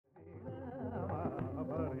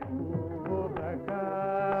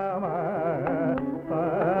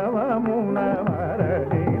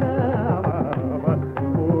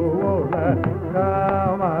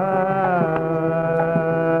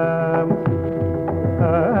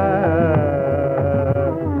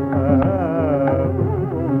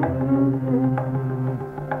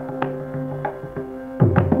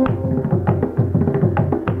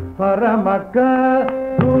Baramaka,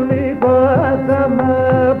 Tuli Gosama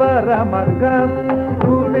Baramaka,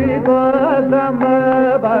 Tuli Gosama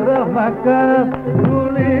Baramaka,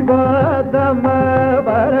 Tuli Gosama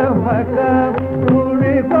Baramaka,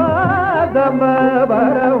 Tuli Gosama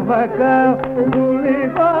Baramaka, Tuli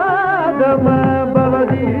Gosama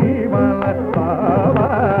Bavadi Mala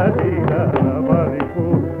Bavadi Baripu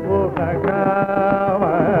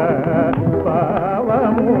Uragava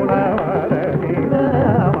Bavamuna Varadina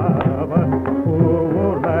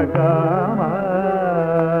Uragama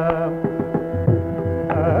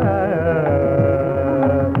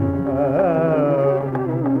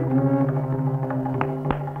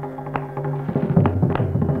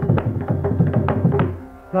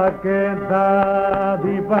Saketa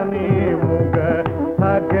Dipani Muga,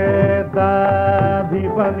 Saketa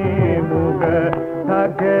Dipani Muga,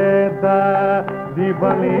 Saketa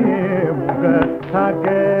Dipani Muga,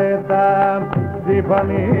 Saketa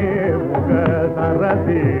Dipani Muga,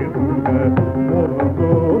 Sarati Muga,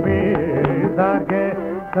 Murugubi,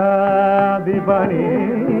 Saketa Dipani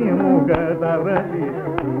Muga, Sarati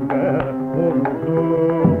Muga,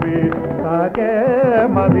 Murugubi, Sake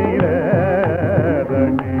Madire.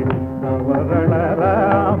 Navarana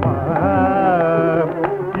Rama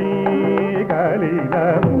Ki Kalina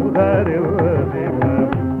Mudaril Deva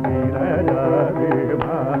Niraja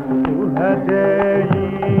Deva Ulajayi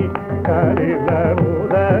Kalina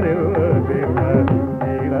Mudaril Deva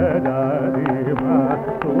Niraja Deva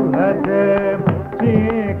Ulajay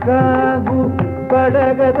Chikagu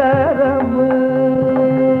Padagadaram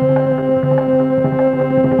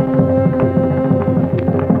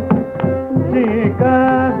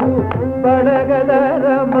Chikagu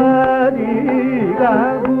Padagadaramadi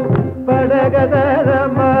Gagu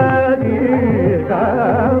Padagadaramadi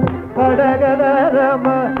Gagu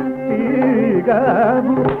Padagadaramadi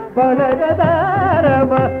Gagu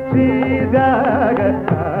Padagadaramadi Gagu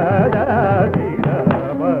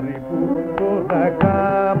Maripurna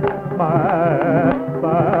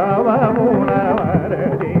Bavamuna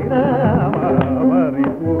Varadina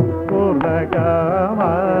Maripurna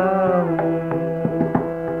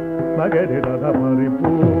Magadida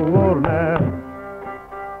Maripurna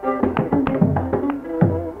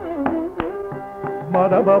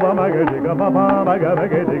Mada Baba Magadiga Mama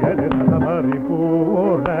Magadiga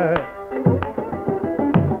Maripurna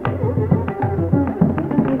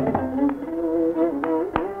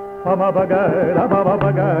Mama Bagada Baba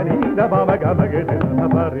Bagani Baba Magadiga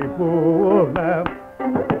Maripurna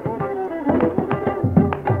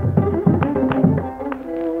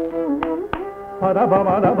Mada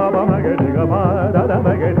Baba Magadiga Mada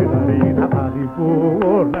Magadiga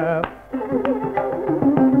Maripurna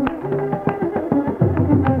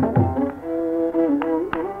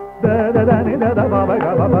Dani da Baba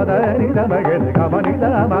Baba Dani da Magadiga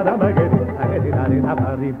Manida Mada Magadiga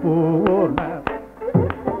Maripurna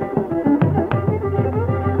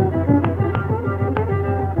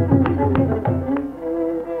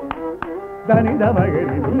Dani da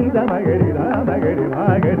Magadi da Magadi da Magadi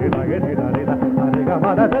Magadi Magadi Dani da Ariga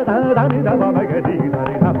Mada Dani da Magadi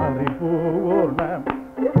Dani da Maripurna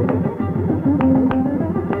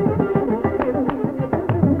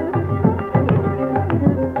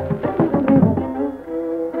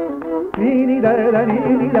Ni da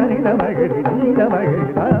Dani da Magadi da Magadi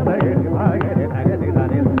da Magadi Magadi Magadi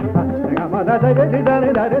Dani da Mada Dani da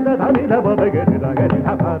Dani da Dani da Magadi Dani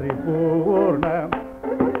da Maripurna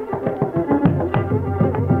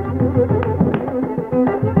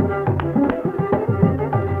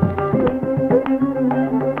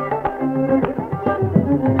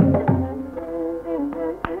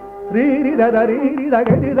Ri da da ri da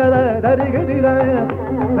ga di da da ri ga di da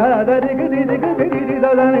da ri ga di ga di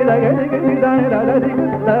da da ni da ga di ga di da da ri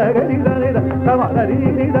da ga di da da ma da ri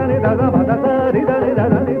da ni da ma da ri da ni da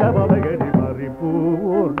ni da ba ga di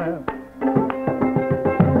Maripurna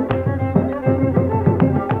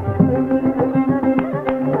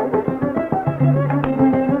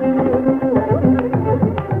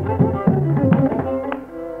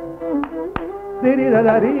Ri da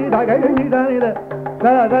da ri da ga di da ni da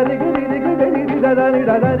da da ri ga di ga di da da ni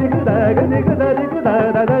da da ri da ga di ga da ri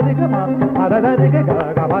da da ri ga ma da da ri ga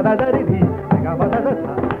ga ma da ri di ga ma da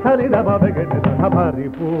da ri da ba ga di da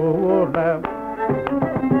Maripurna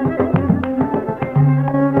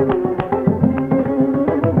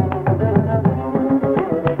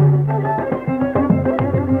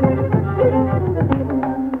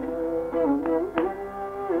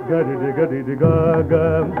Gadi ga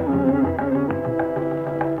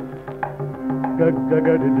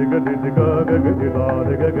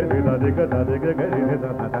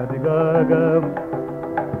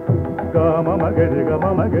ga Gama magadi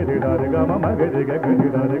gama magadi da gama magadi gadi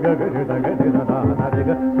da gadi da gadi da da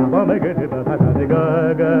gama magadi da da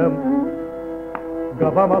gam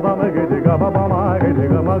gama mama magadi gama mama magadi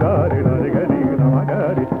gama gadi da gadi da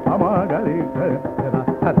magadi mama gadi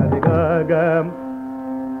da da gam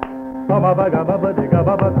mama baga baba de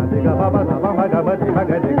gama baba de gama baba mama gama de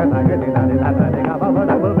magadi gadi da gadi da gama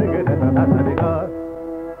baba magadi da da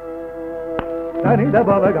Dani da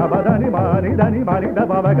baba gaba dani mani da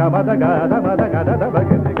baba gaba da ga da ma da ga da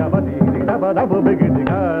bagiti gaba di da ba da bagiti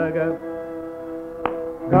ga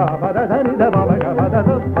gaba da dani da baba gaba da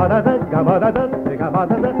ba da gaba da gaba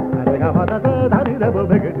da gaba da dani da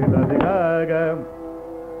bagiti da ga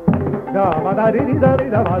gaba da di da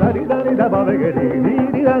ba da di da baba giti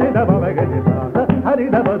di da baba giti da hari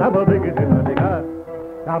da ba da bagiti da ga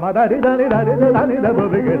gaba da di da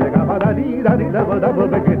bagiti gaba da di da ba da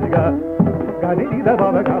bagiti ga Gani da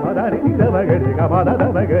baba gaba da ni da bagadi gaba da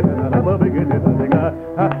bagadi da bagadi da ga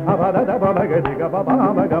abada da bagadi gaba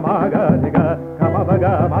baba gama ga diga gaba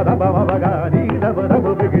baga ma da baba ga ni da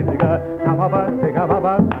bagadi ga gaba ba ga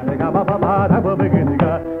baba ga baba ma da bagadi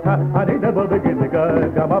ga ani da bagadi ga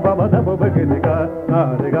gaba baba da bagadi ga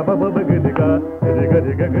ga baba bagadi ga diga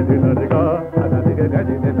diga ga diga da diga ga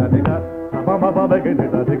diga baba baba bagadi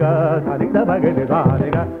da diga ani da bagadi da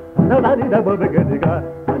diga da bagadi ga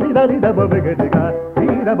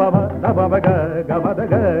da baba ga da baba ga gaba da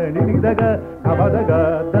ga ni da ga gaba da ga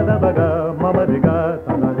da baga mama diga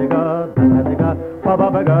da diga baba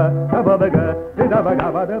baga baba baga da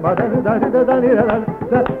baga da bada da ni da ni da ni da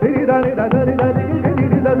ni da ni da ni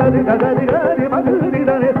da ni da ni da ni ma ni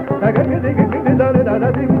da ni da ga ni da ni da ni da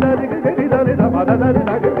ni da ni da bada da ni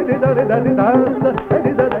da ni da ni da ni da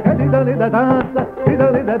ni da ga ni da ni da da ni da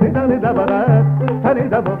ni da ni da bada ni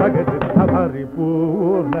da baba ga da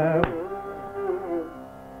Paripurna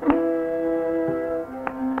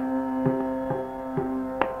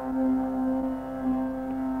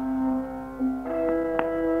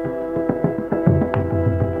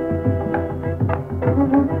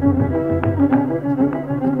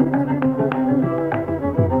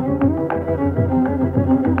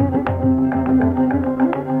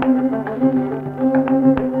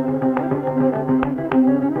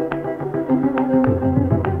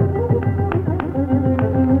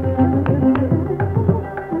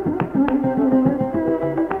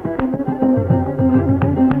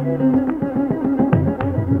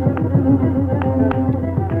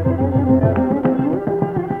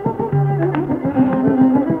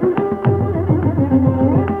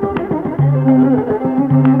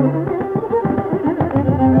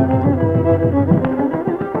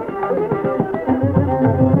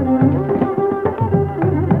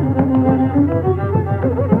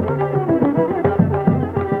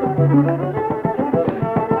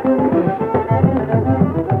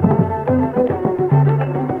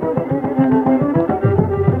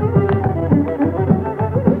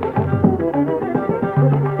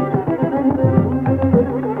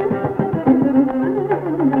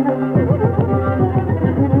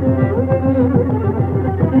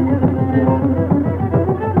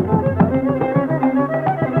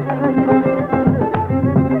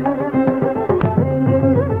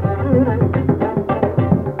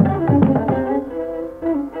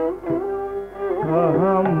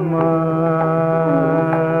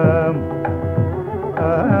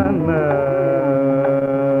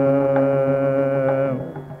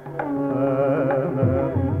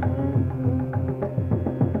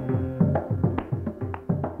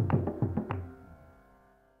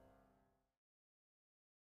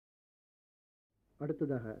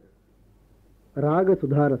அடுத்ததாக ராக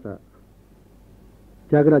சுதாரசா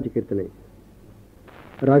தியாகராஜ கீர்த்தனை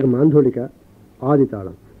ராகம் ஆந்தோலிகா ஆதி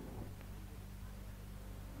தாளம்.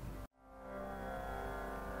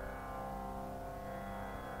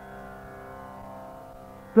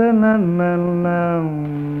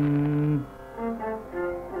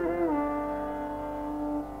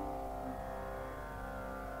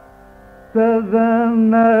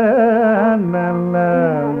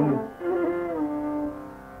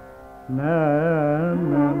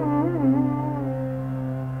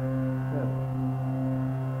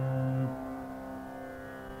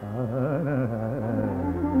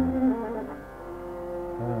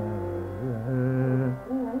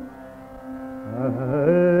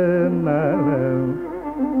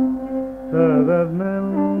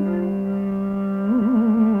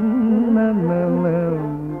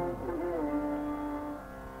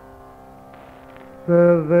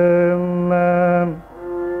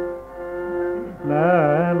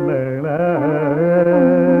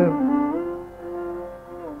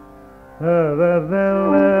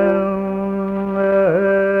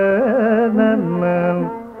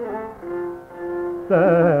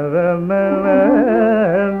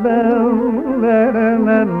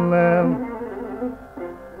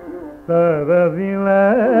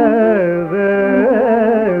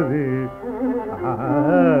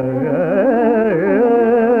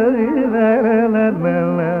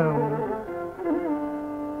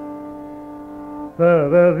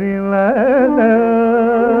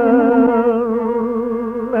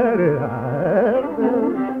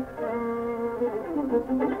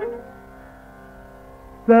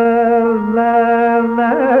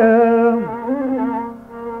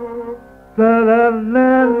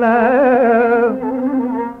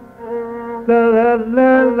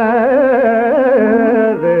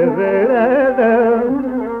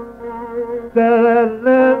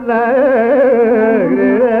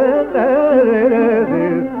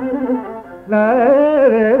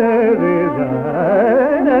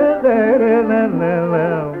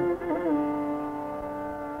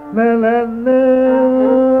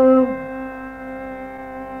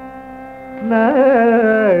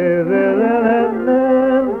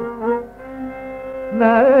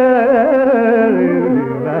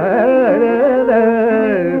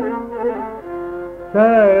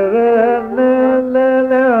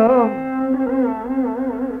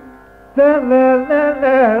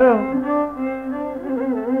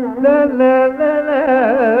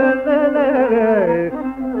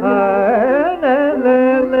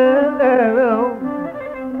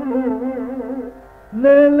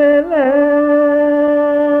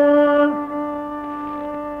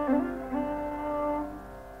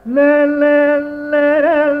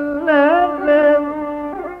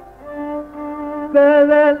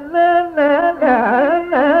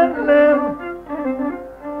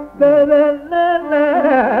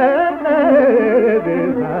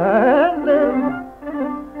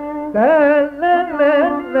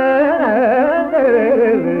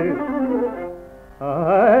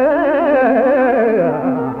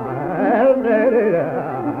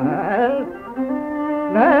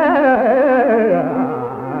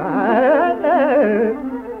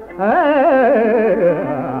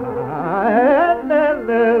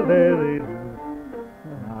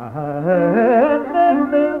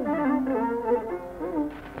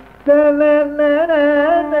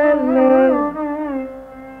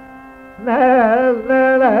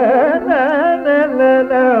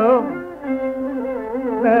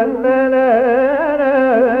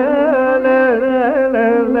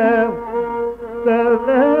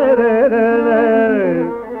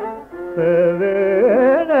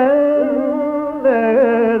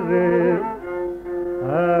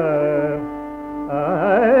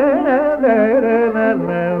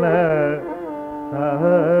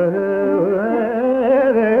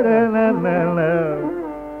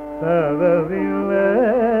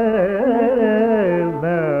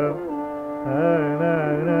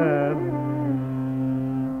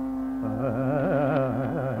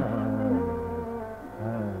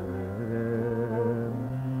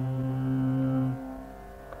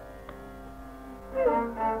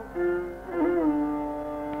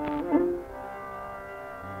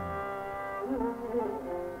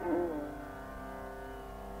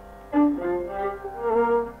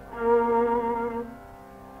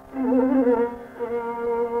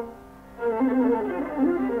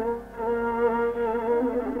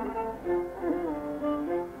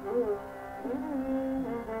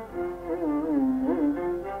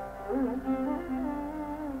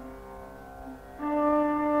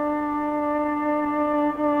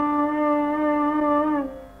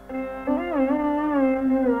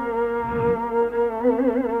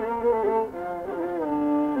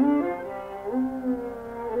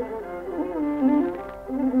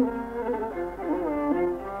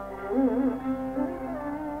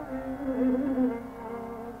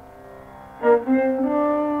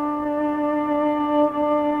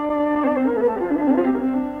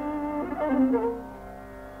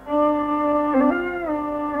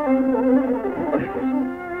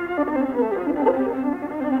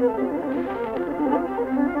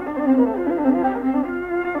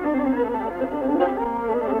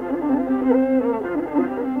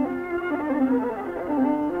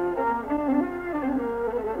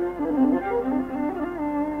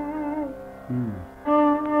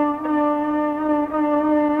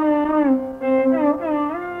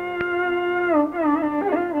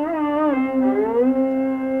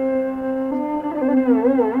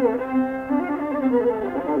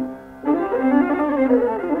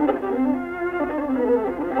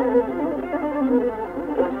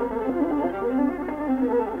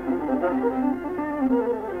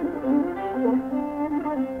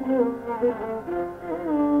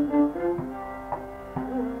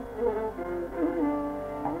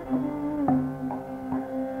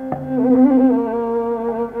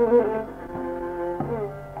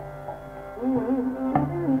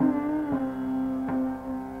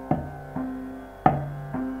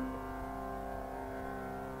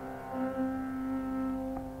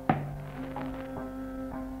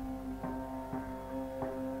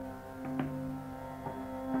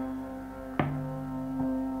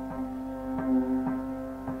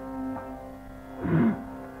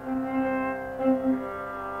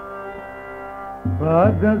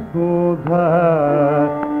 Raga Sudha,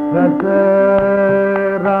 Rasa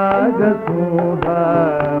Raga Sudha,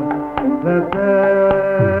 Rasa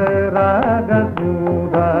Raga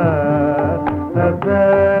Sudha, Rasa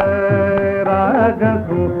Raga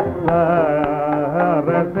Sudha,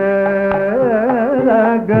 Rasa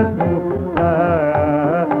Raga Sudha,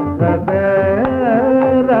 Rasa Raga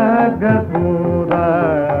Sudha,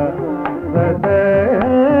 Rasa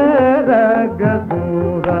Raga Sudha, Rasa Raga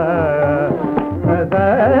Sudha,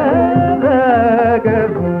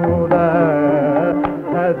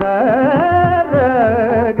 Rasa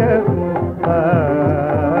Raga Sudha,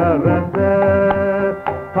 Rasa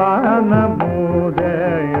Panamudaya.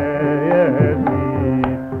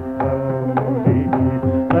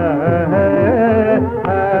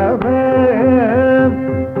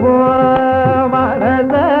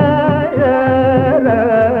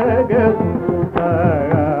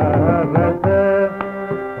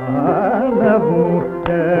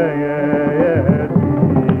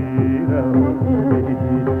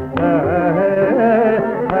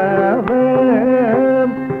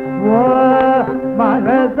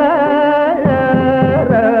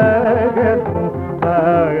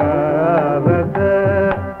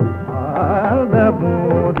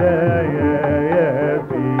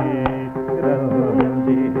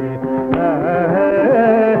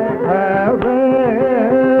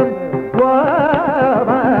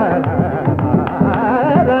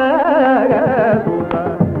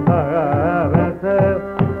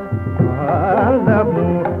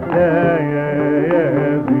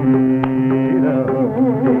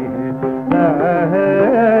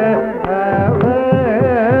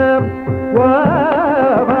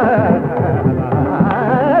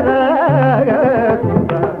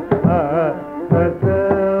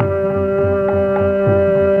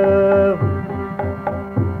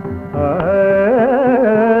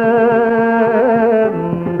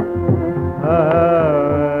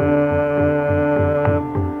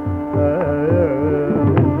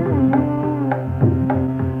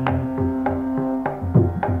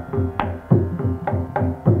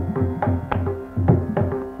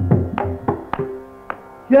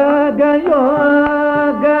 Jaga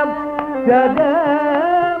yoga, jaga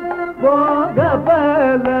boga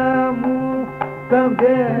balamu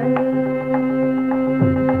também.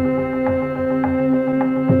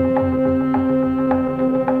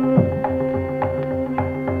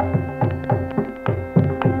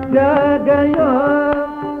 Jaga yoga,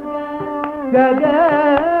 jaga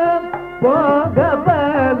boga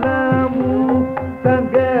balamu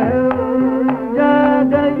também.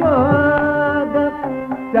 Jaga yoga,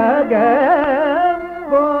 jaga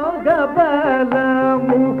boga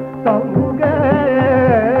balamu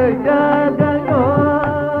também. Jaga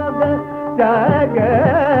yoga, jaga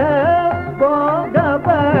boga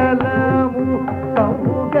balamu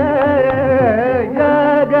também.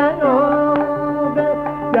 Jaga yoga,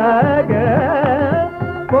 jaga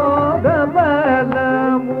boga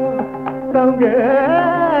balamu também.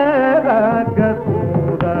 Raga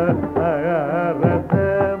Sudha, Rasa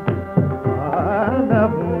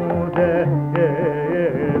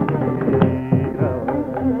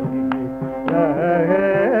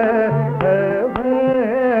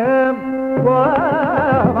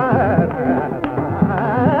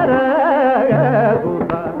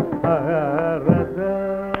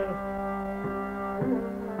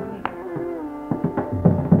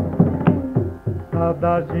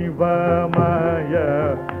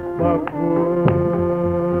Sethuramiah Baku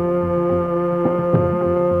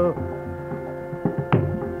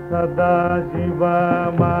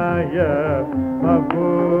Sethuramiah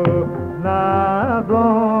Baku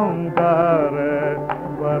Nadongare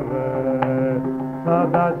Vara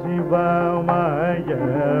Sethuramiah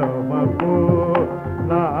Baku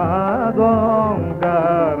Nadongare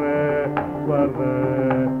Vara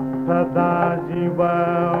Sethuramiah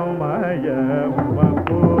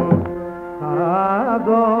Baku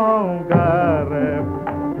Nadongare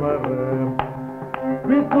Vara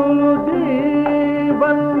Pitulu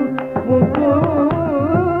Divan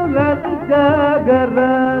Mukulan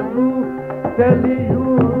Thyagaraja Kaliyu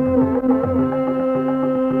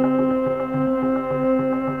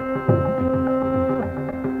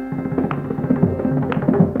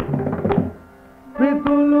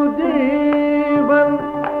Pitulu Divan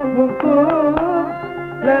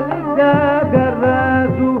Mukulan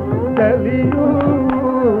Thyagaraja Kaliyu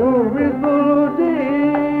Pitulu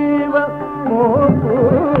Divan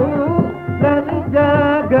Mukulan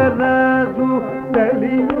Thyagaraja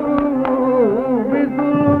Kaliyu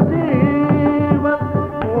Pitulu Divan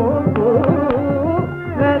Mukulan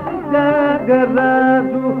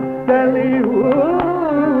Thyagaraja Kaliyu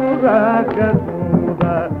Raga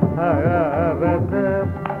Sudha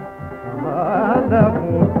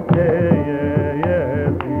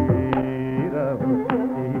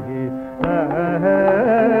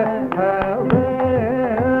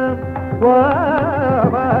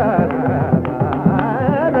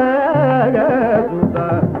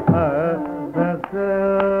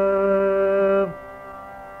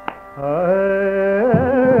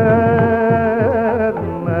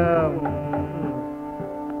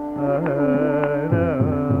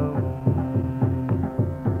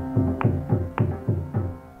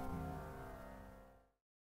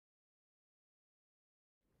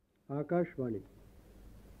Akashvani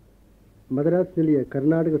Madras நிலைய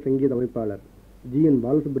கர்நாடக சங்கீத அமைப்பாளர் G.N.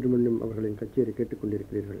 Balasubramaniam அவர்களின் கச்சேரி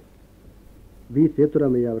கேட்டுக்கொண்டிருக்கிறீர்கள். V.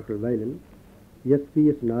 Sethuramiah அவர்கள் violin,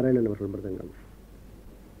 SVS Narayanan அவர்கள் மிருதங்கம்.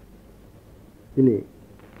 இனி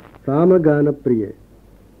சாமகான பிரிய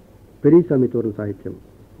பெரியசாமி தோரன் சாகித்யம்,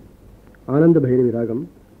 ஆனந்தபைரவி ராகம்,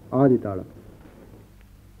 ஆதி தாளம்.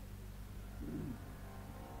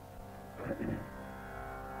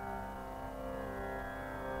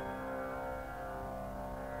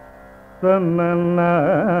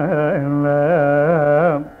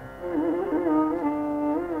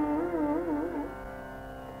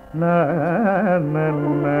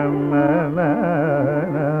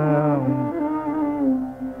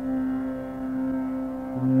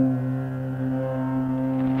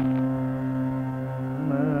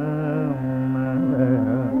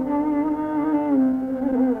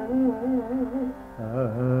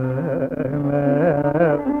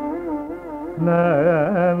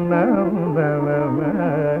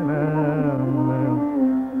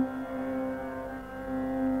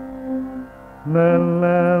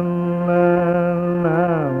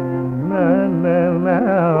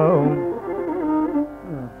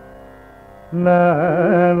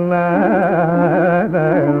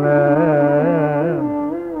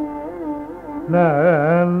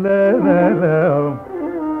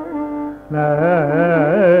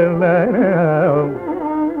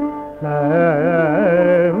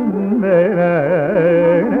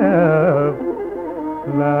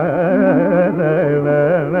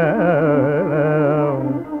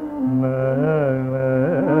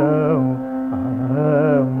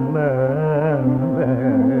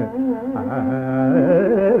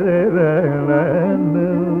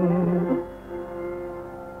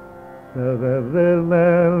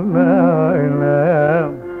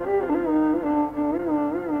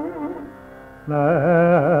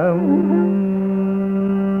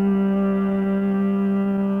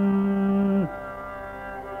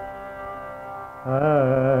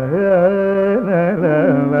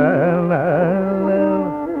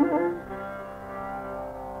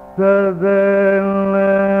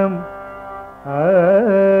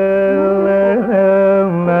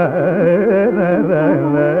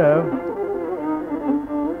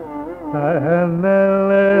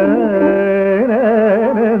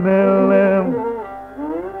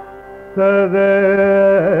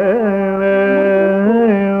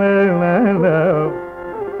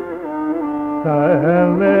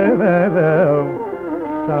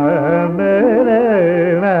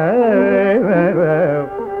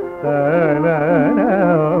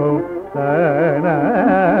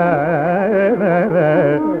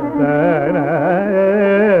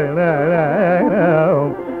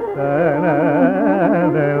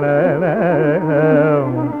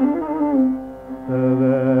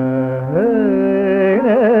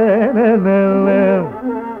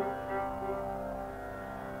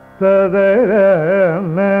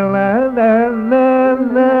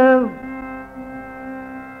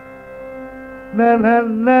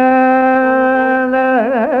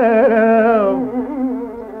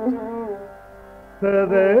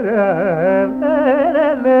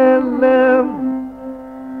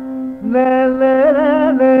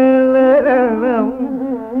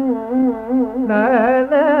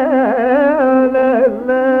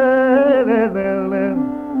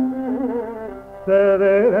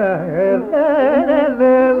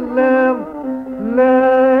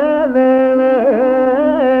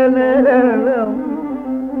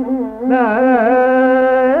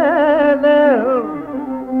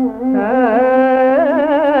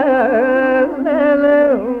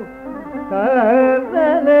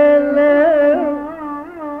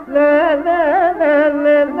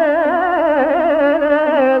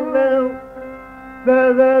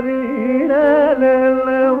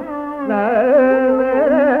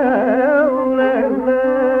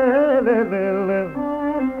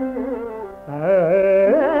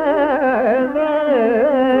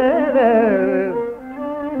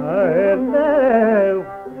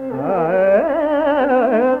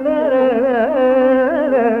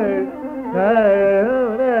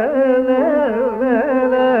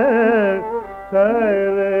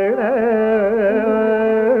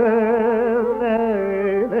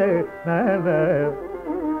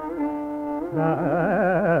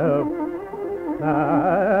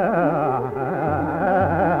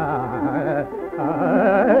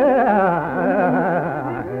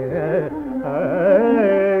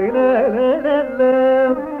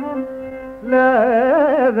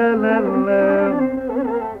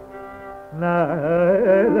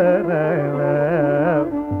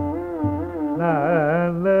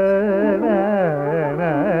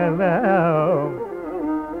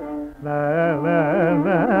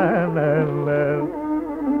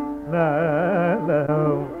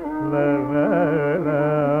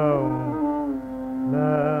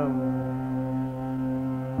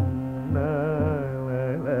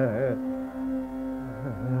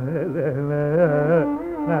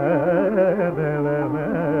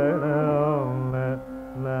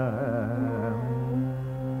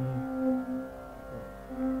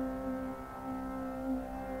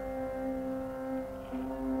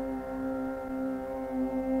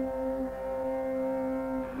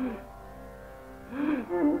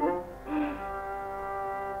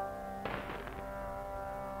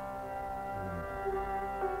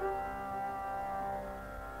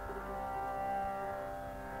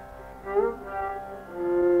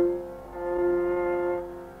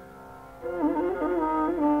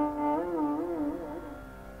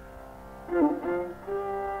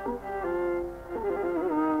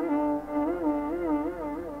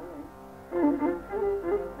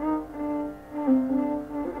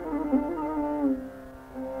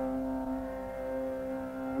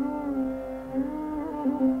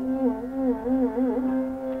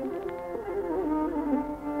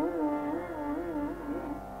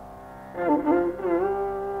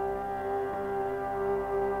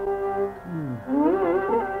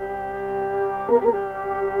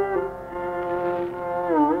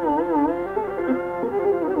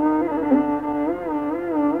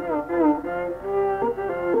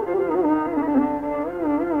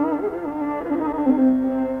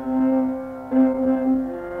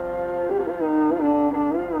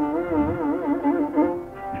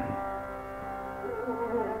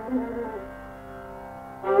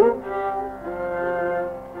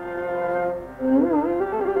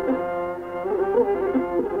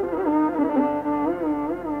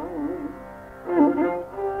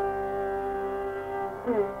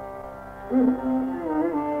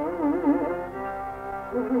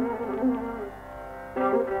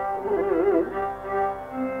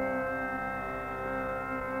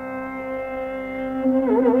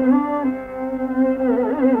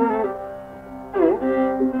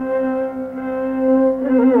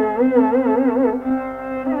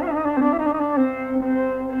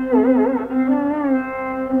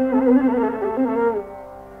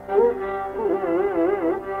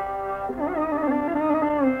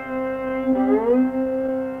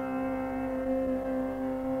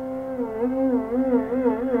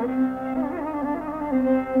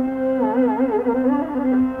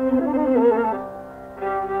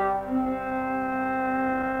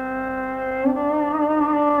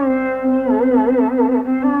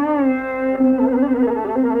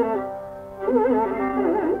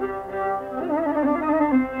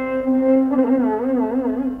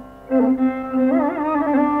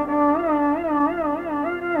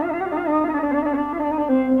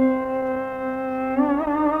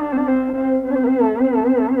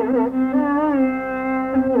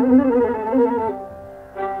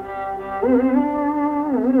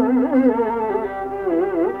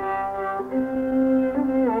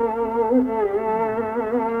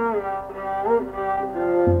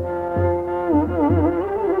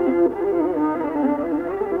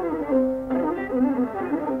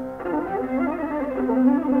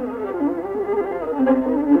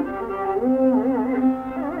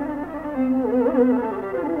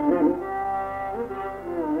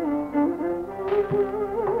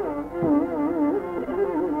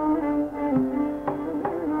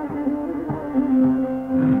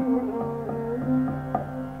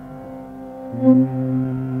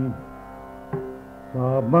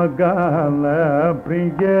 Magala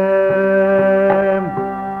Priye,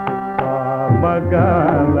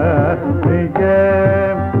 Magala Priye,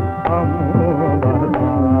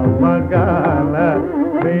 Magala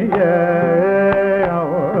Priye,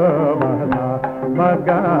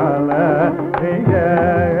 Magala Priye,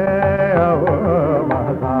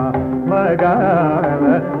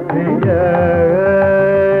 Magala Priye,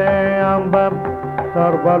 Ambam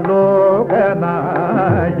Sarvalokana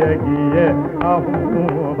Yagiye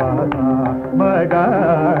Ahubata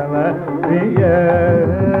Magala Priye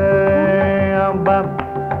Ambam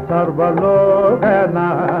Sarvalokana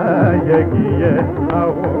Yagiye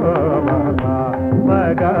Ahubata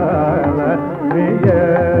Magala Priye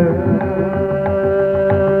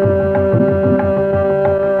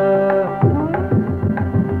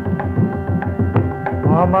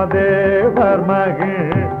Amadevar Magi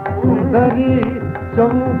Sundari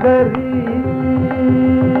Saundari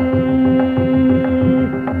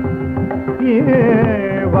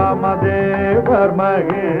Vamadevar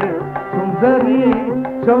Magi Sundari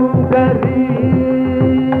Saundari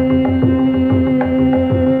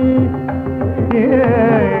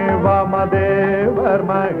Vamadevar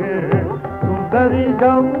Magi Sundari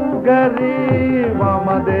Saundari சௌகரி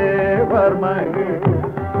Vamadevar மகள்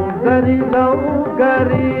சுந்தரி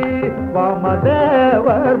சௌகரி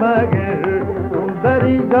வாமதேவர் மகள்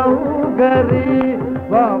சுந்தரி சௌகரி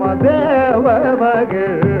வாமதேவர்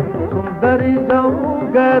மகள் சுந்தரி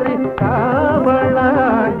சௌகரி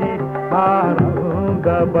காவலாகி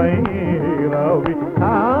ஆனந்தபைரவி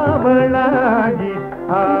காவலாகி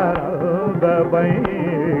ஆனந்தபைரவி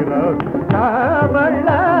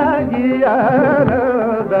காவலாகி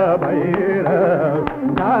ஆனந்தபைரவி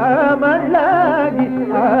காவலாகி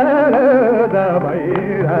ஆனந்தபைரவி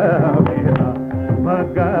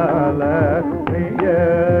மகால பிரிய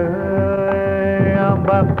அம்ப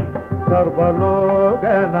சர்வலோகநாயகிய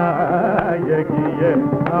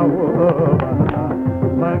அவோமன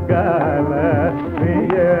மகால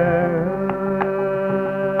பிரிய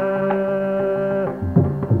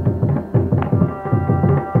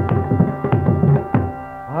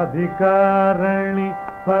அதிகாரணி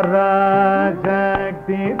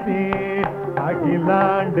பராசக்தி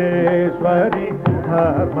அகிலாண்டேஸ்வரி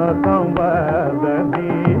தர்ம சம்வர்தனி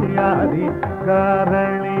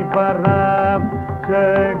அதிகாரணி பராம்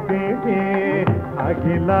சக்தி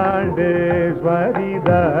அகிலாண்டேஸ்வரி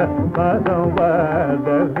தர்ம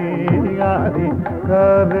சம்வர்தனி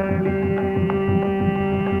அதிகாரணி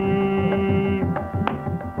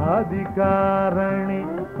அதிகாரணி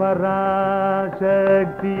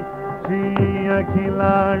பராசக்தி ஸ்ரீ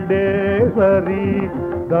அகிலாண்டேஸ்வரி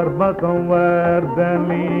தர்ம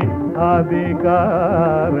சம்வர்தனி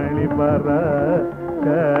அதிகாரணி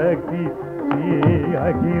பராசக்தி ஸ்ரீ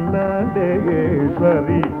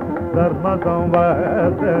அகிலாண்டேஸ்வரி தர்ம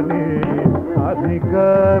சம்வர்தனி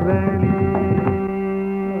அதிகாரணி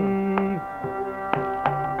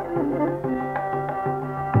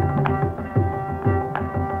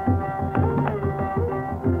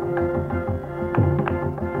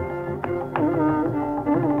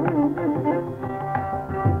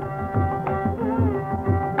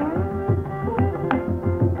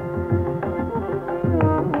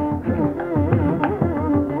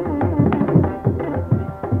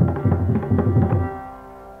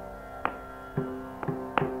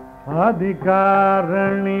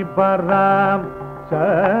அதிகாரணி பராம்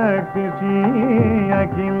சக்தி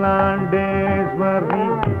அகிலாண்டேஸ்வரி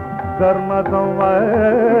தர்ம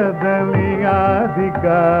சம்வர்தனி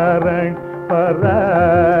அதிகாரணி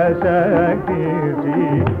பராசக்தி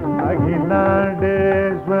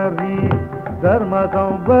அகிலாண்டேஸ்வரி தர்ம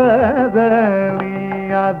சம்வர்தனி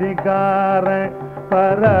அதிகாரணி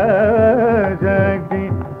பராசக்தி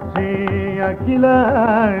ஸ்ரீ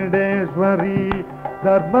அகிலாண்டேஸ்வரி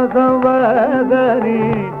தர்ம சம்வர்தனி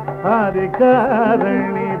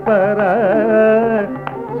அதிகாரணி பராசக்தி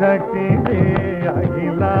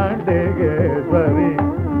அகிலாண்டேஸ்வரி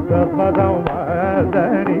தர்ம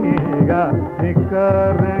சம்வர்தனி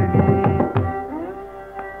அதிகாரணி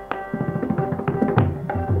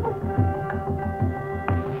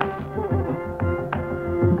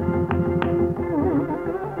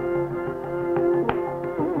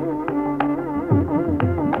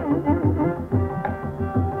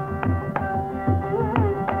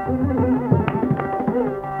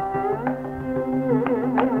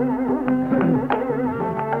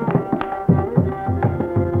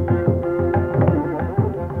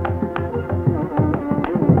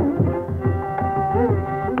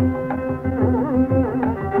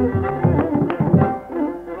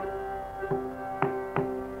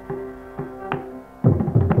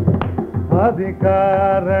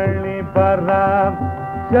அதிகாரணி பராம்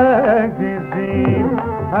சக்தி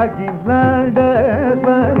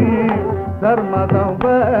அகிலாண்டேஸ்வரி தர்ம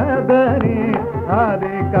சம்வர்தனி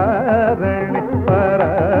அதிகாரணி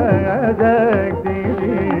பராசக்தி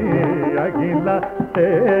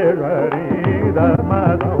அகிலாண்டேஸ்வரி தர்ம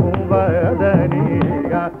சம்வர்தனி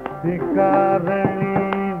அதிகாரணி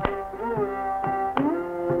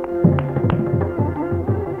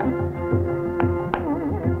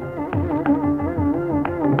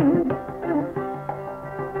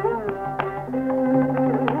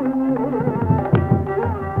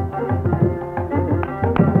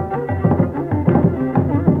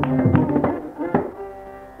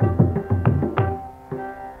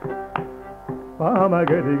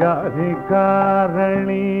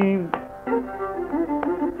பாமகரிகாதிகாரணி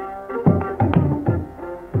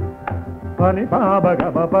பனி பாபக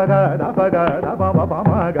பகத பகத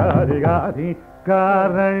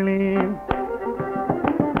பாமகரிகாதிகாரணி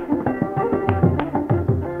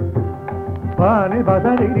பானி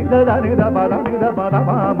பதனி தனி பதனி பத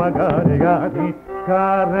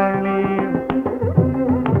பாமகரிகாதிகாரணி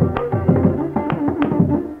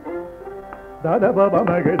dada baba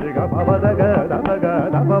magadi ga baba daga daga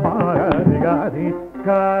daba magadi ga di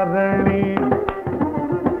karani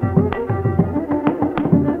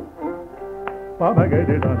baba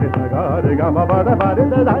gadi dadi daga ga baba da bari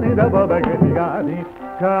da dani da baba gadi ga di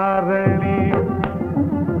karani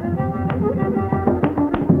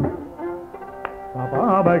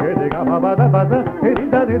baba gadi ga baba da baba gadi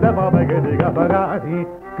dadi da baba gadi ga baba di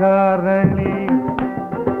karani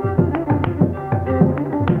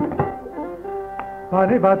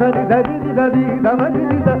pani bata di dadi di dadi da ma di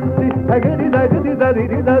da di agadi dadi di dadi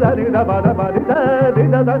di da dadi da ba da ba di da di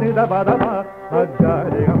da dadi da ba da ba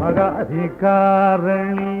agadi ga maga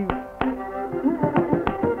adhikarani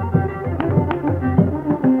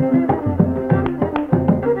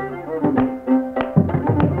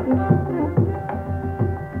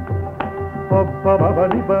baba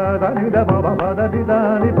bani bada ni da baba bada di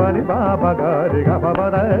da ni bani baba ga ri ga baba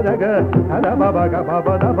da ga da baba ga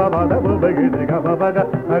baba da baba da baba ga ri ga baba da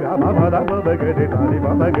ga baba da baba ga ri da ni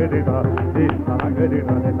baba ga ri da di baba ga ri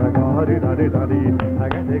da ni da ga ri da di ga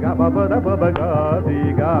ri ga baba da baba ga di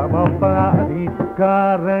ga baba di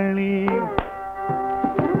karani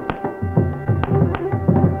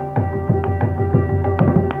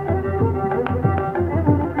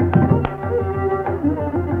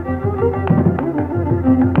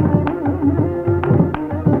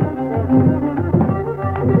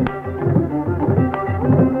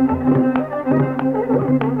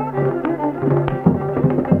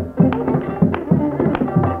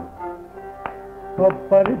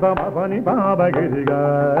baba ni baba giri ga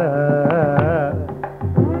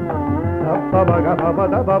baba ga baba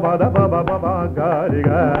da baba da baba baba ga ri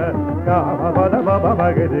ga baba da baba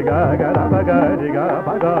giri ga ga baba ga ri ga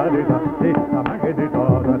baba ga ri da di baba ga di da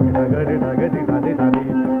da di da ga di da ga di da di da di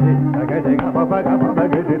ga di ga baba ga baba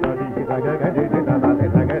ga di da di da ga di da da di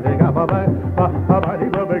da ga di ga baba baba ni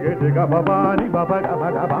baba ga di ga baba ni baba ga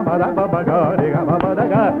baba da baba ga ri ga baba da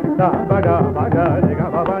ga baba ga ri ga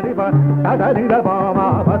baba ni ba da di da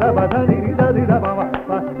baba bada bada ni da di da baba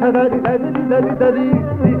da di da di da di da di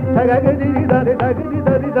da ga di da di da di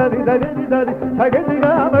da di da di da di da di da ga di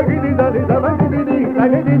ga ma gi di da di da ma gi di da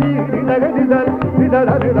ga di da ga di da di da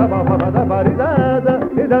da di da baba bada ba di da da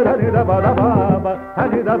di da da di da bada baba ha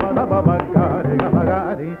di da bada baba ga di ga ma ga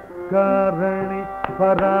di karani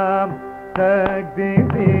param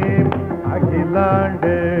tagdim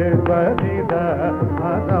akilande padida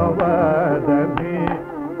anavadani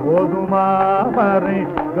oduma mari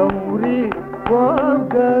gauri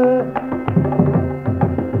vaga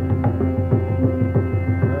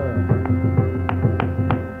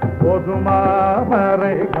oduma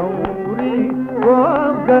mari gauri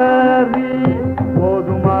vagari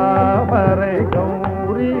oduma mari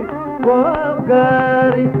gauri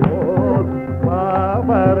vagari oduma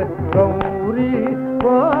mari gauri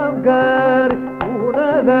vagari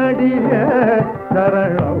unadadiye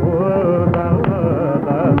saralavu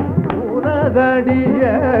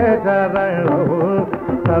unadadiye saralavu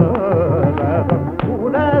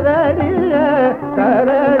unadadiye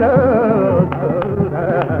saralavu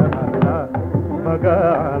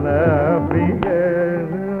magana priye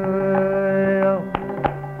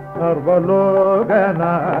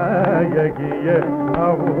arvalogana yagiye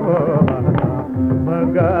avana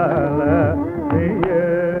magana priye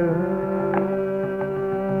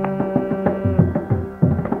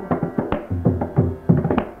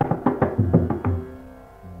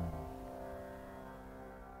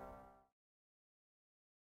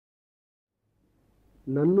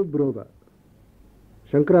நன்னு புரோக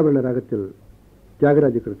சங்கராபரண ராகத்தில்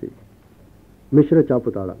தியாகராஜ கிருதி மிஸ்ர சாப்பு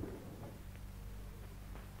தாளம்.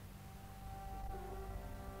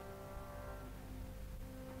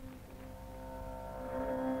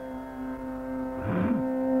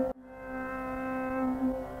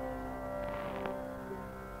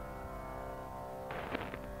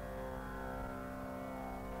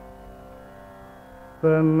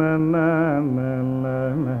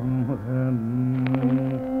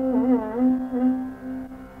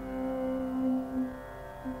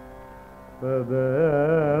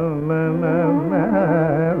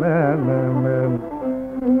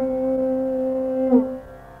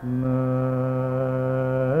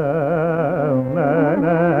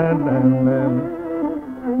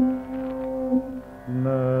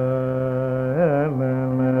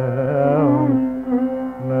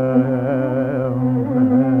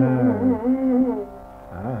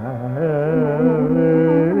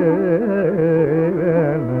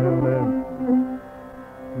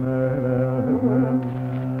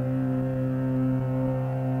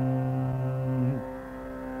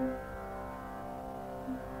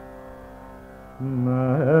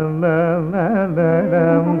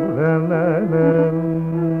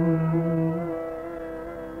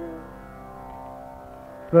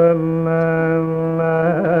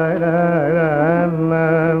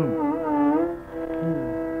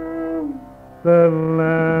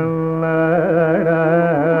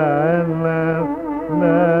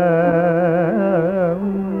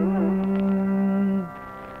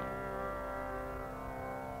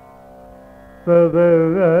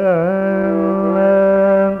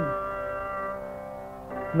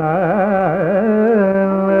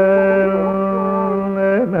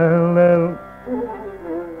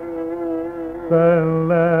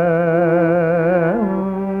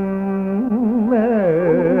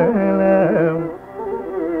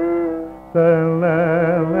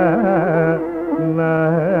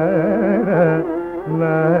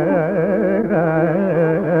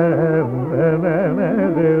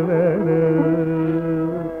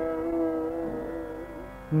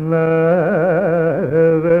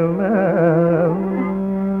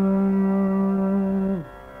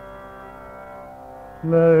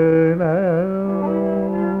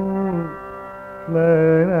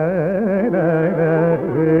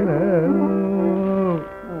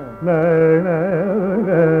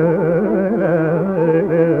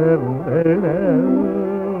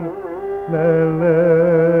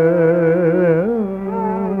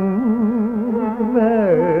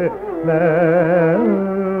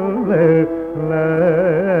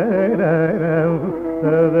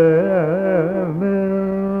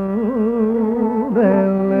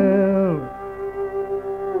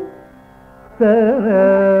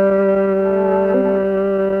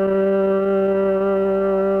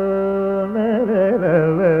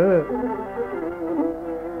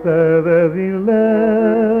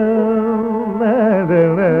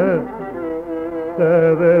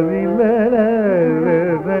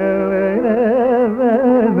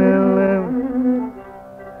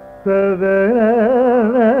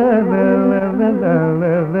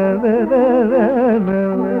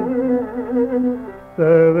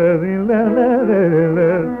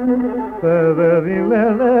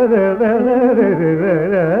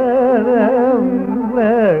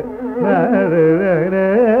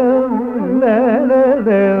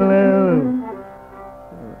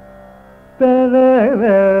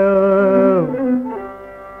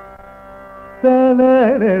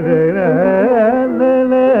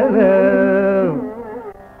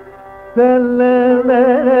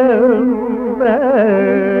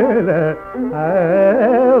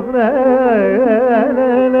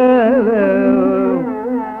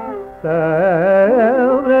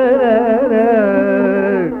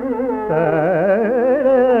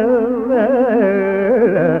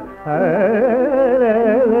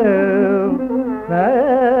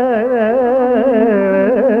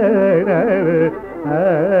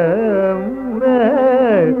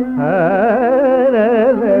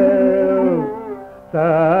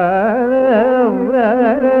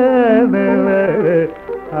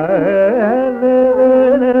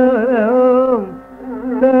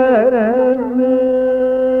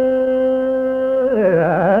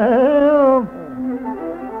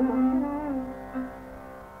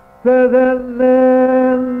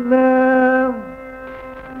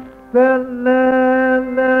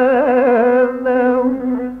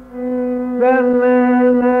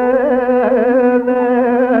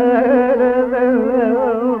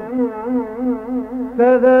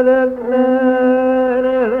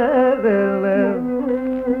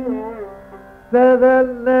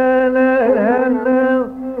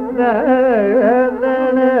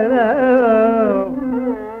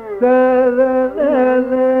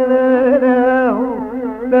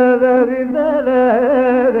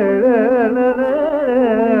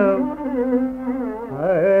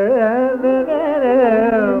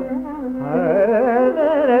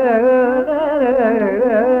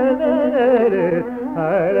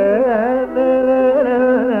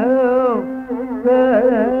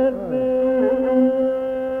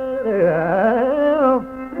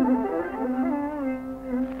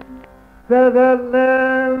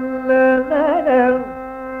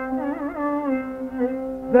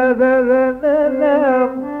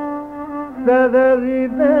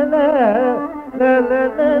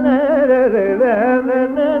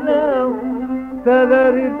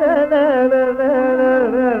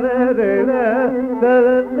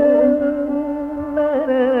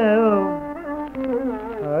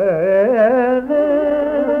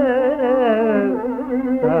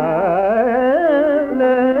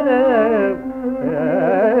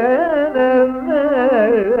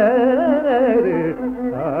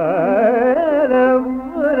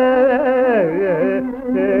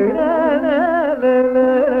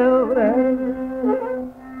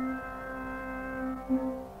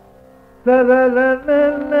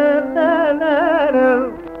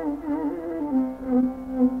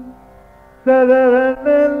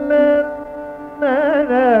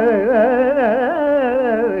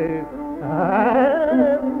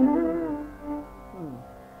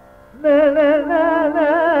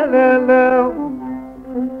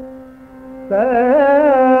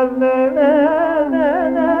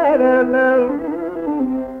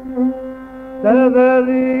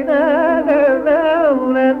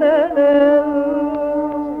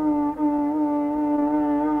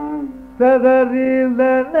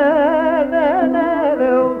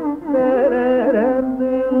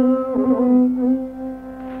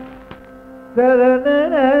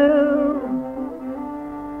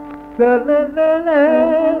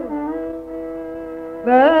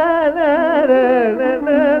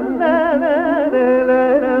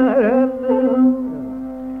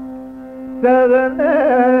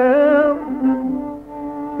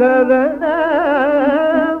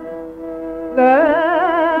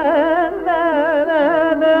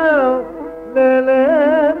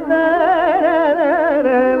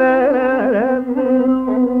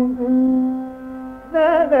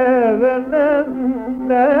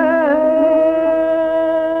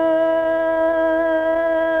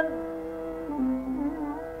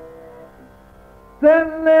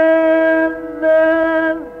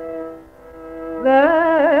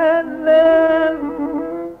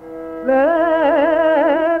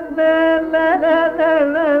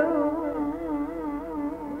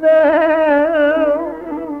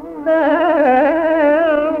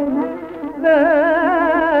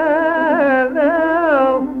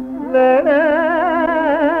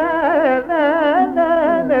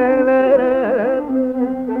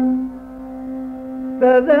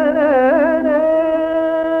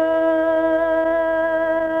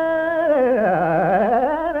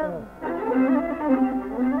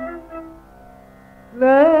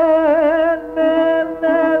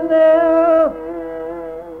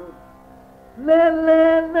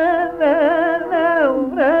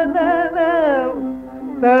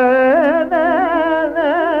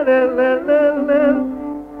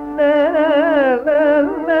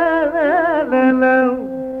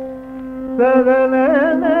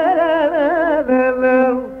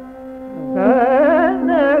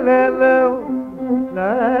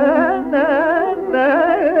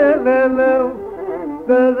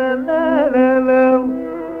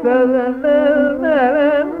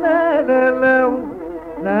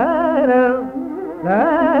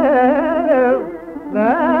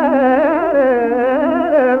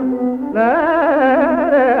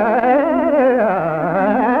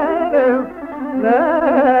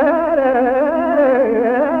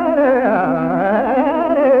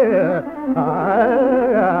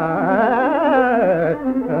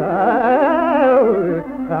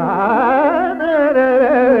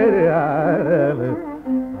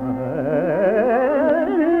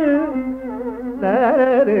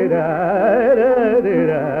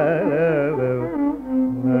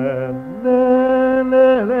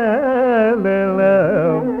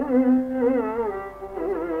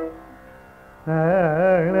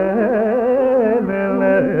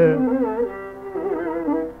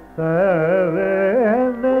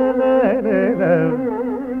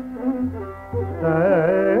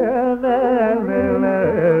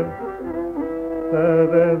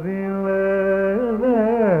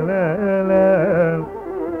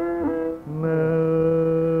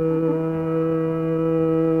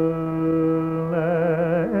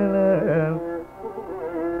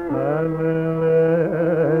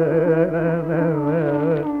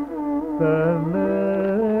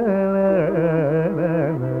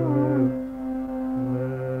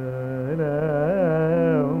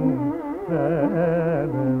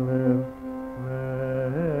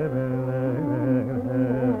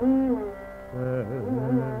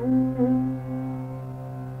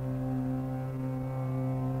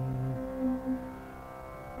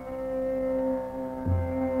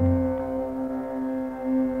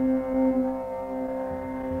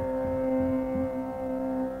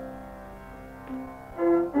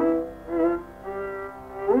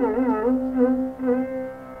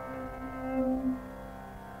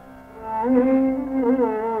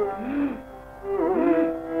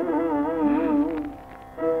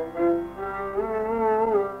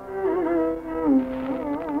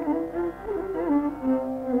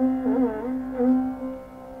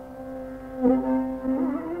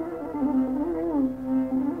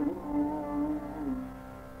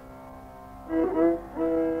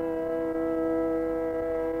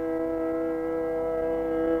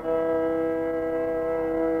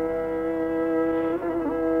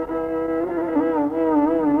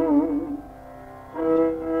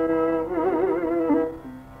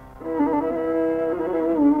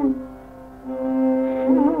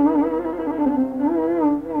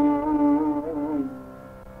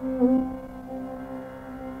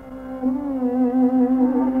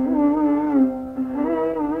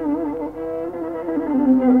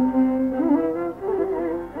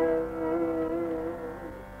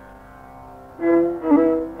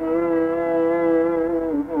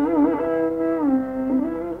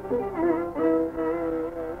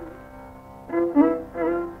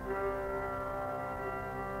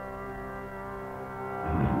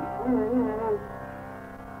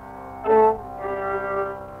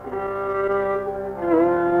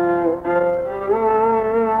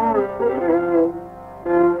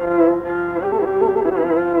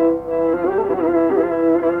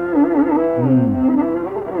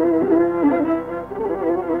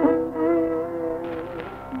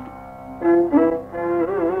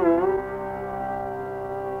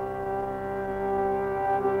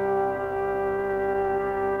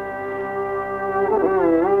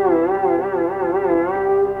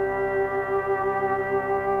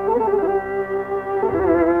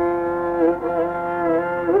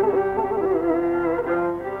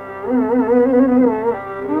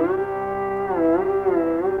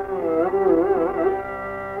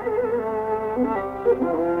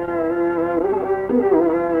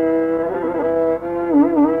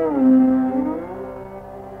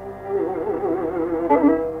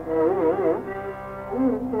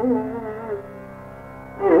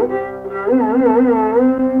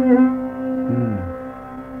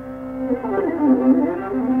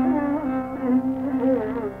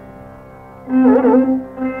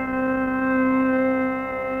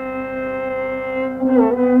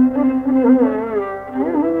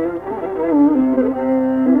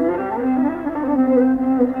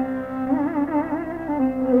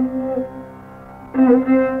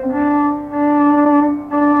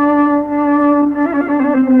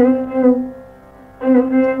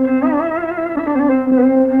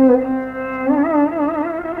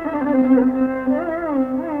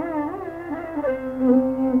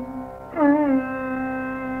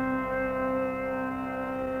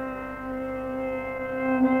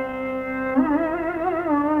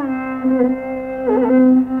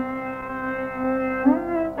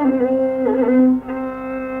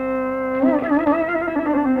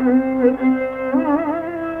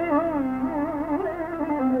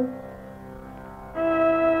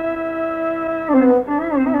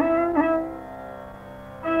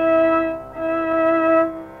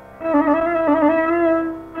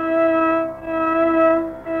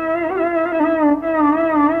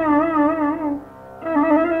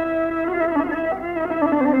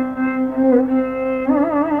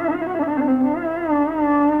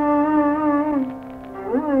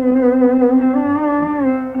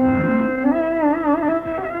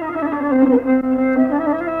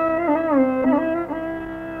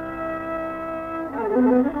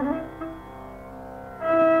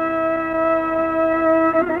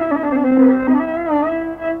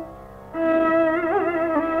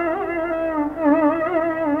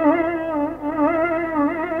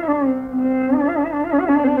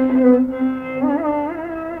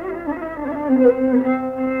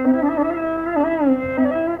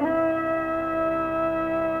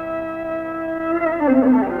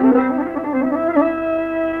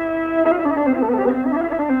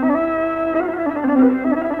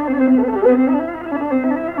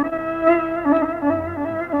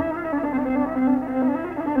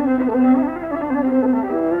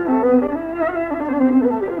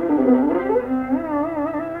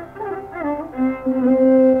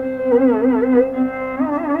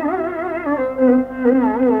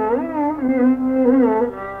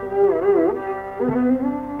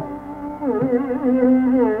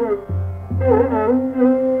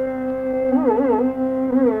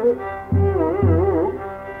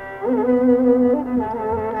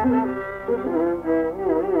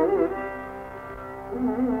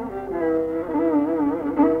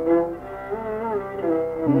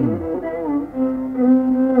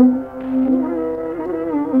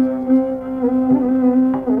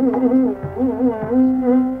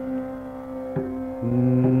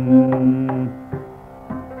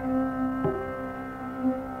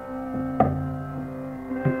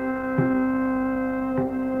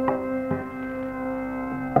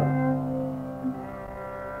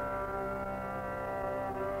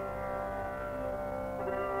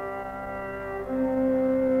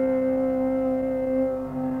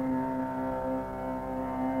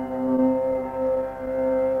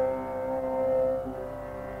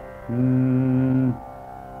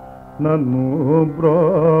 ನನ್ನು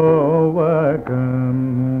ಬ್ರೋವಕನು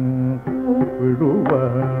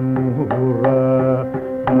ಬಿಡುವನು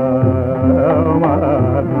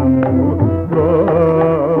ರಾಮನು ಬ್ರೋವಕನು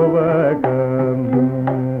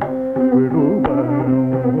ಬಿಡುವನು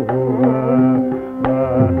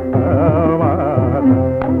ರಾಮನು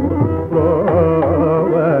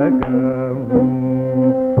ಬ್ರೋವಕನು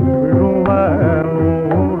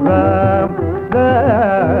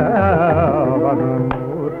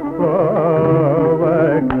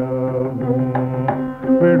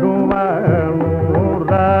ಬಿಡುವನು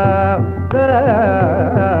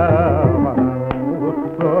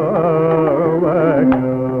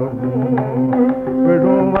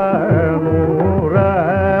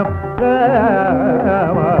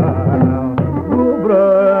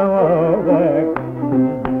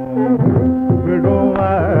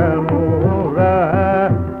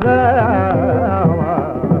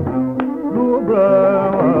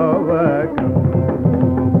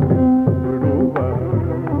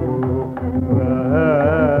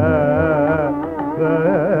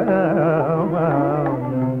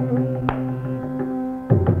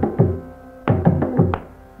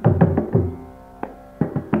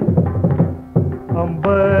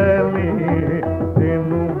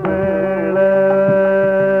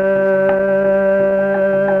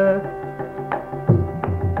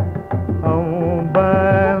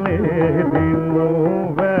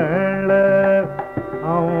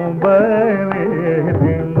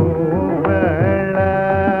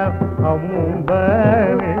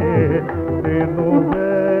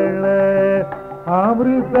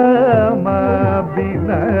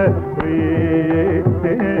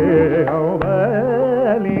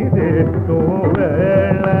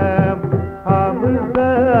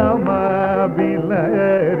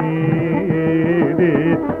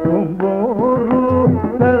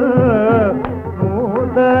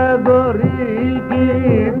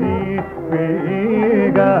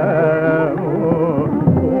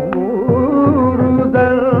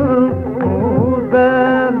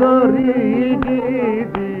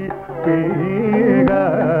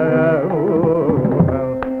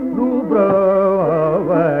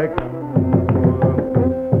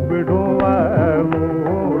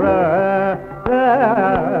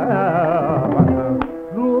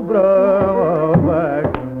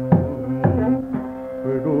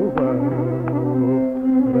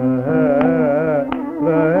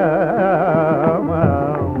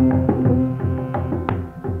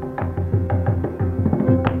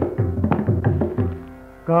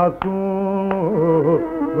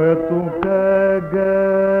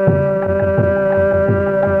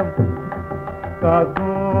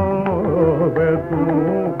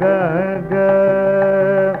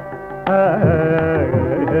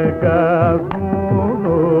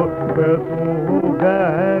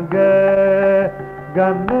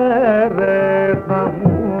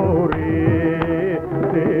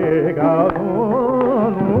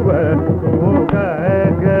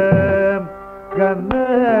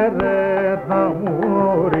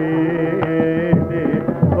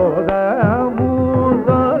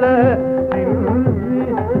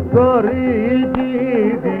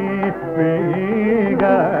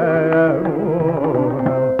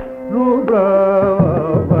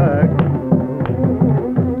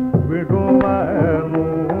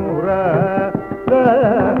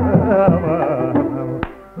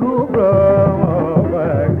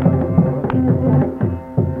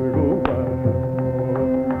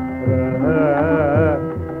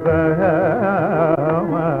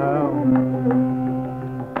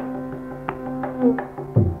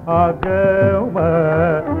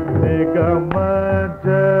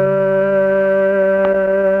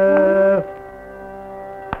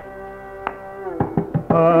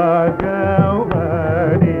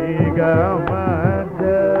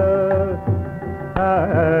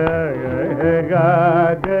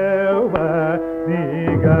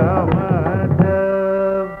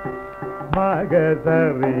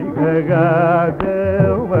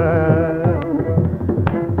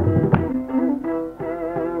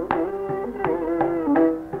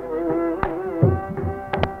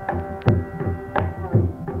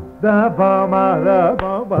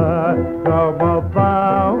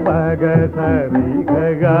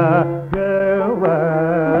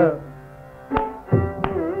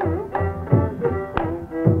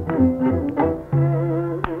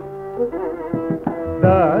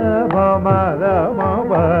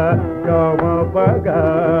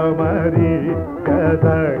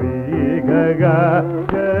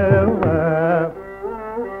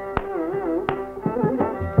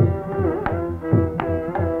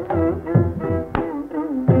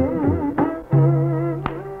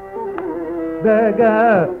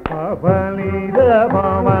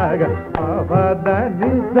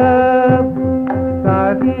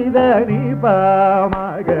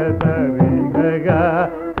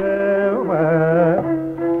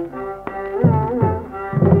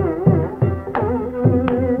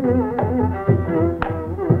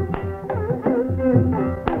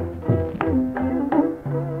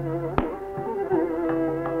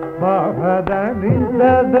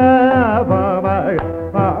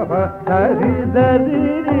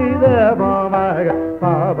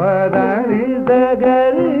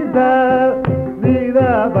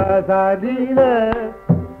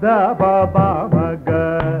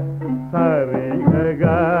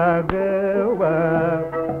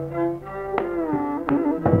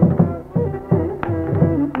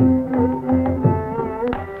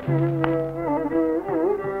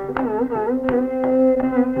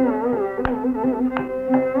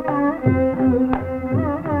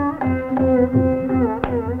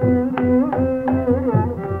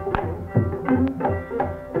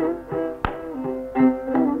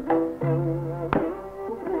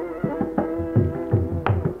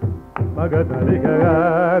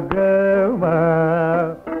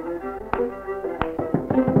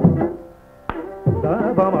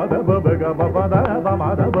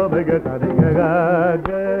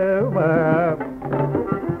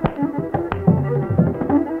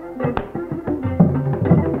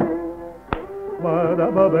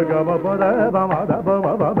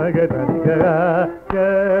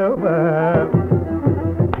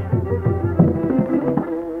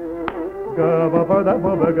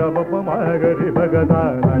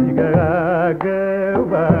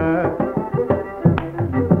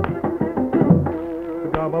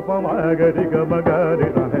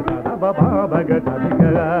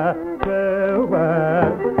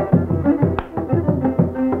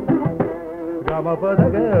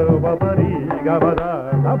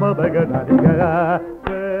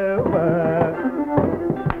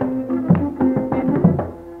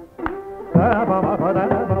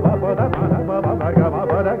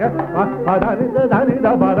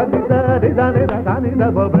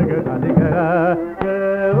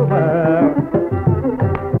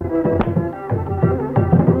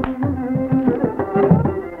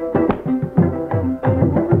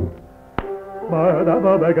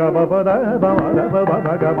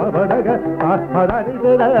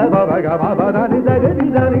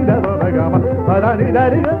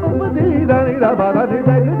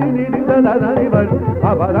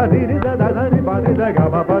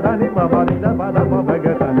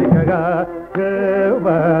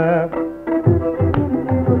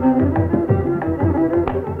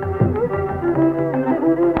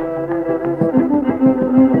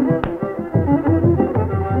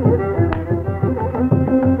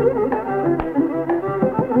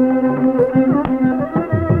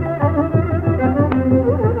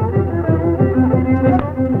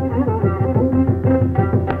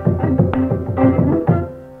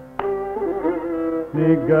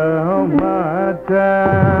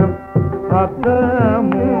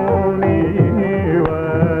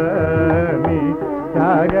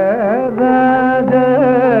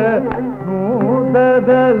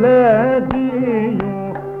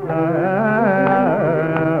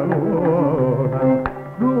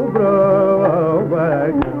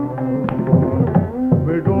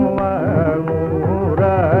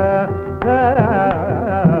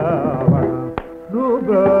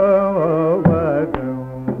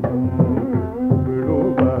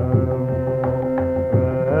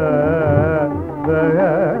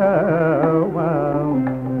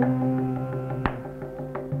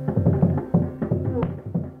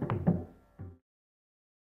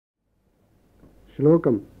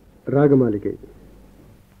ಶ್ಲೋಕಂ ರಾಗಮಾಲಿಕೆ.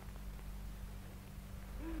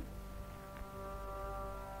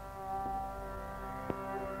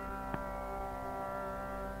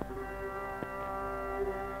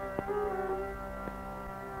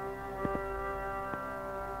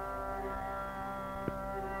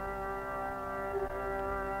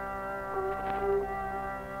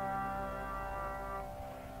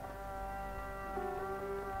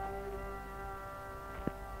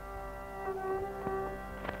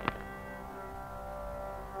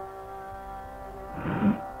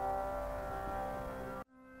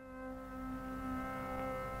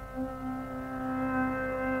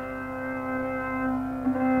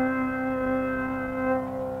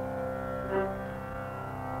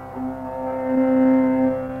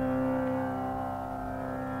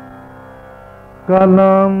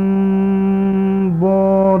 Talam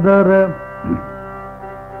bodhara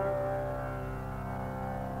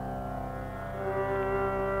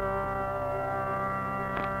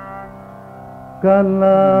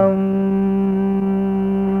Kalam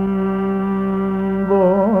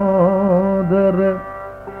bodhara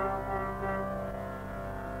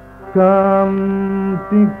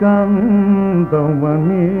Kanti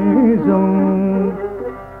kantamanisom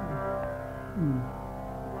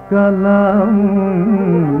Kalam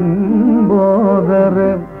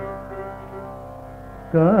bodhara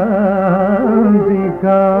Kanti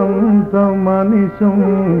kantamanisom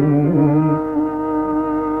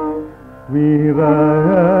Virajalam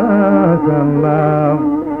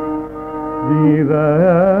Virajalam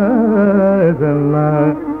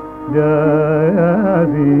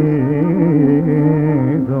Deshadi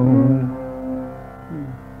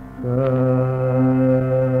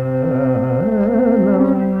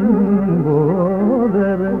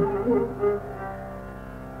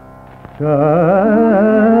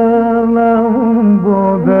Kalam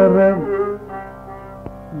bodhara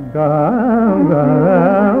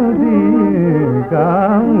Gadi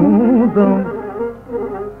Kantam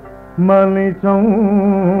Manicham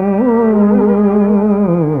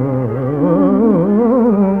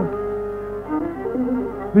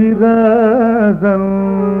Viradam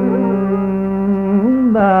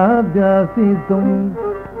Nadyasitum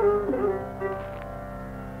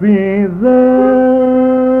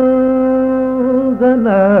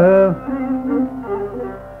Vizadana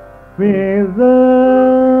Vizadana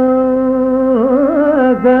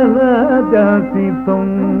Nadyasitum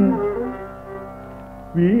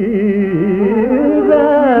Viradana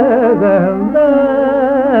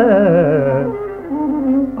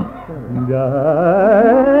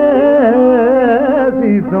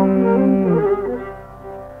Nadyasitum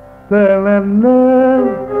Talana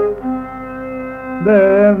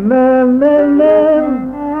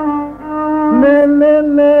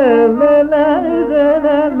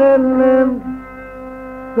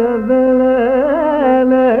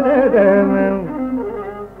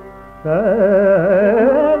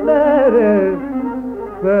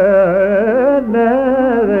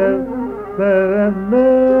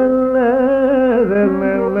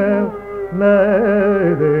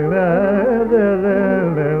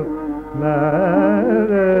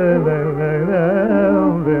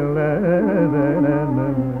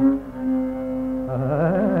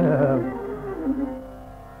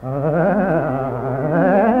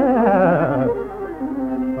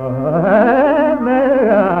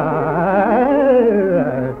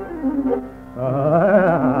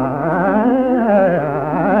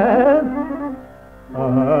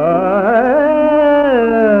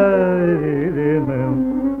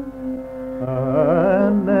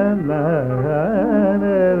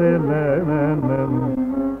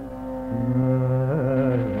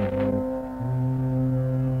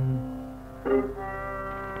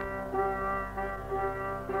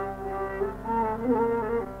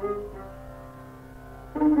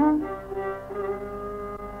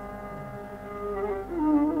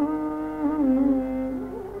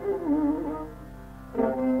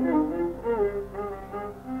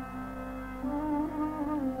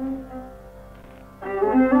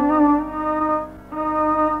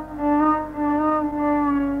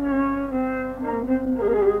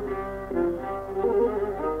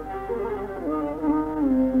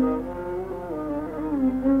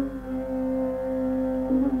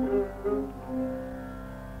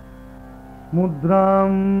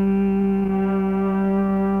Mudram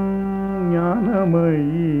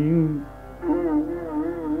Jnanamayi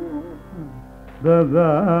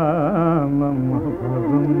Dadanam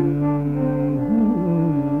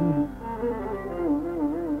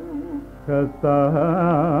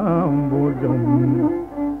Kasambujam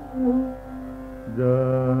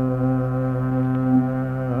Januni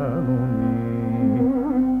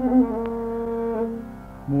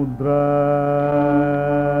Mudra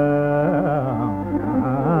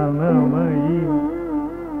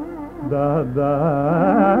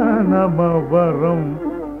Dadanamavaram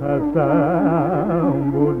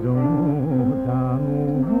Kasambujam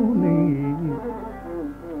Januni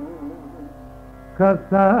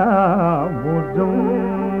Kasambujam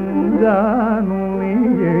Januni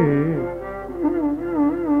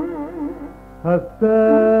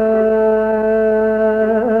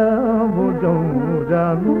Kasambujam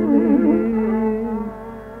Januni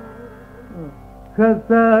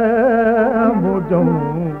Kasambujam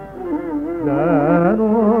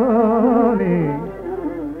Januni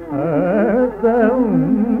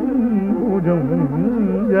Kasambujam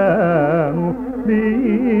Januni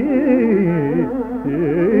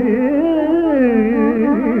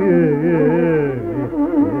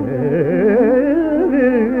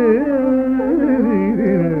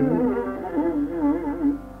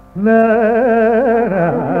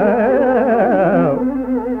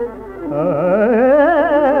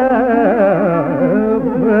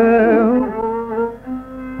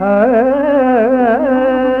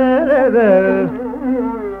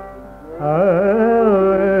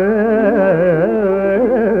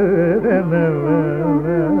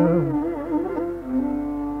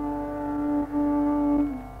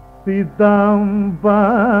Sitam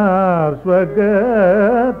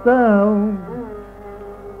Parswagatam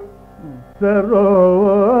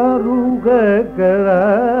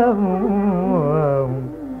Sarorugakaram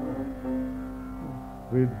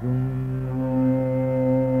Vidum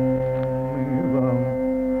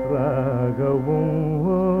Ragavam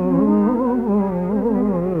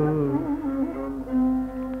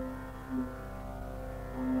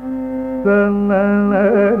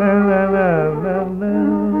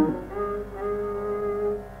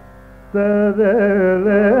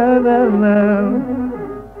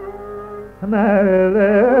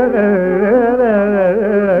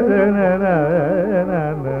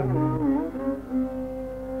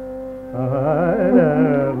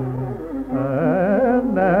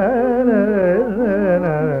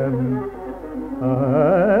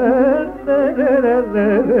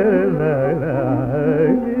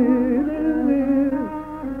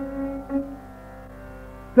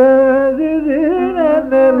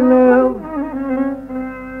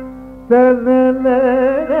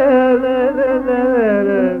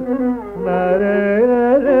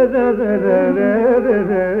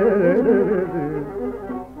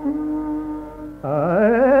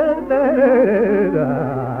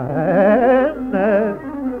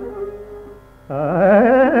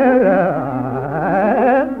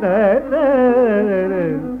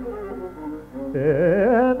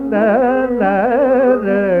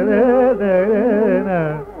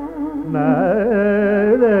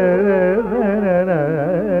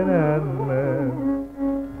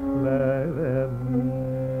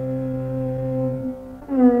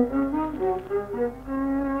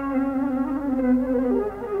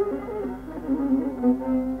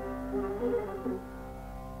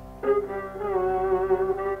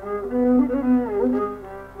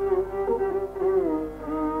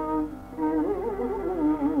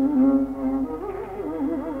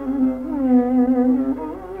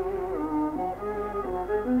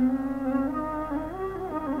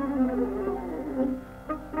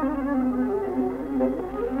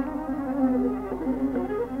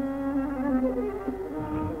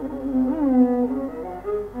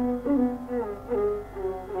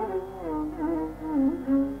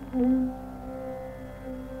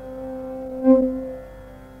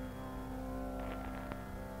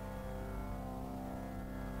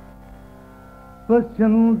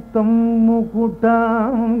Pasyantam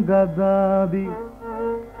mukutam gadadi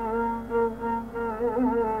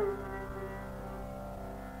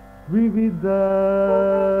Vivida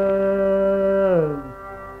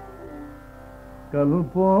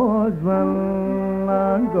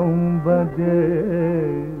Kalpojvalangam bhaje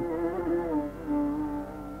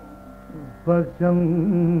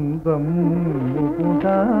Pasyantam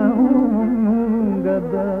mukutam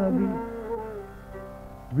gadadi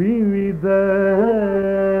Vivida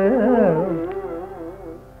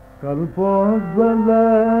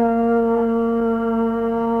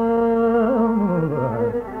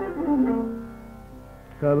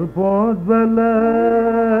Kalpojvalam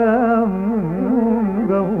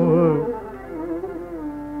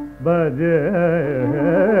Bhaje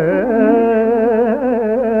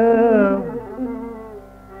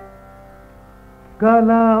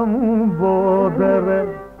Kalam Bodhara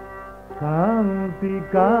Kanti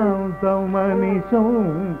Kantam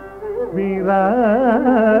Manisham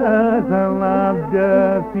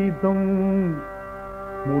Virasanabhyasitam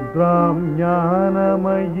Mudram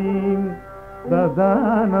Jnanamayim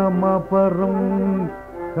Dadanamaparam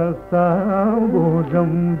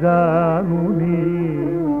Kasambhujam Januni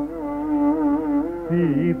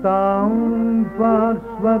Sitam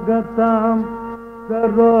Parshvagatam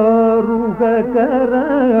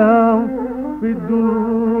Sarorugakaram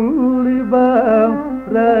Vidulibam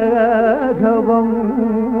Raghavam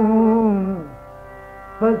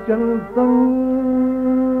Pasyantam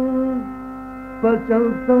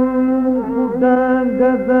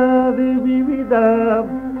Kudangadadi Vividam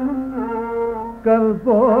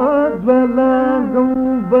Kalpojvalangam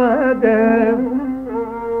Bhaje